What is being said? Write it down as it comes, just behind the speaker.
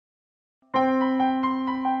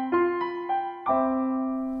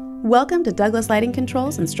Welcome to Douglas Lighting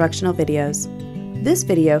Control's instructional videos. This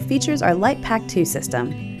video features our LitePak 2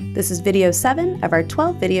 system. This is video 7 of our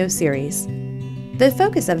 12-video series. The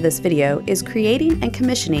focus of this video is creating and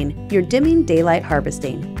commissioning your dimming daylight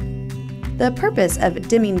harvesting. The purpose of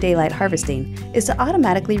dimming daylight harvesting is to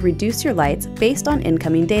automatically reduce your lights based on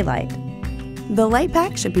incoming daylight. The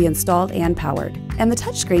LitePak should be installed and powered, and the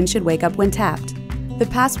touchscreen should wake up when tapped. The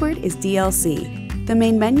password is DLC. The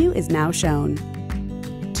main menu is now shown.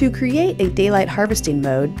 To create a daylight harvesting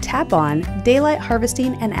mode, tap on Daylight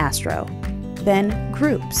Harvesting and Astro, then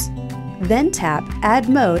Groups, then tap Add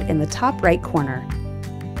Mode in the top right corner.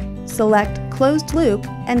 Select Closed Loop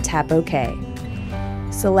and tap OK.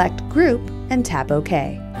 Select Group and tap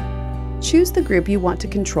OK. Choose the group you want to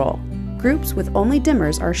control. Groups with only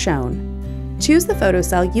dimmers are shown. Choose the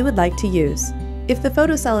photocell you would like to use. If the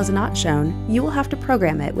photocell is not shown, you will have to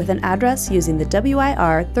program it with an address using the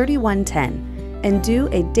WIR 3110 and do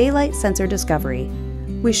a daylight sensor discovery.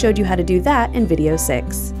 We showed you how to do that in video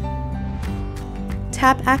 6.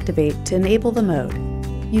 Tap Activate to enable the mode.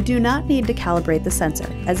 You do not need to calibrate the sensor,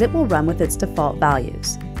 as it will run with its default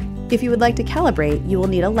values. If you would like to calibrate, you will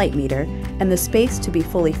need a light meter and the space to be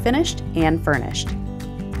fully finished and furnished.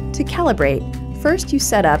 To calibrate, first you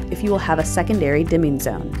set up if you will have a secondary dimming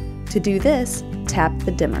zone. To do this, tap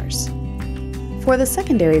the dimmers. For the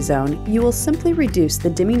secondary zone, you will simply reduce the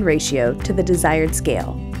dimming ratio to the desired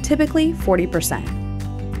scale, typically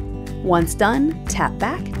 40%. Once done, tap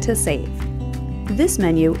back to save. This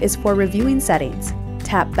menu is for reviewing settings.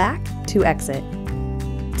 Tap back to exit.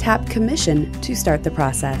 Tap Commission to start the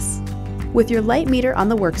process. With your light meter on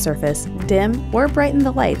the work surface, dim or brighten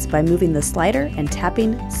the lights by moving the slider and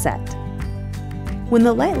tapping Set. When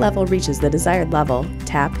the light level reaches the desired level,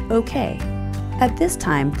 tap OK. At this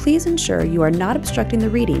time, please ensure you are not obstructing the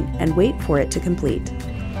reading and wait for it to complete.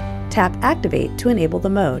 Tap Activate to enable the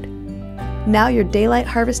mode. Now your daylight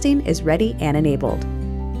harvesting is ready and enabled.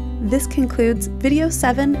 This concludes video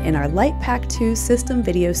 7 in our LitePak 2 system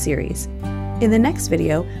video series. In the next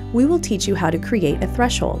video, we will teach you how to create a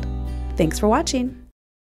threshold. Thanks for watching!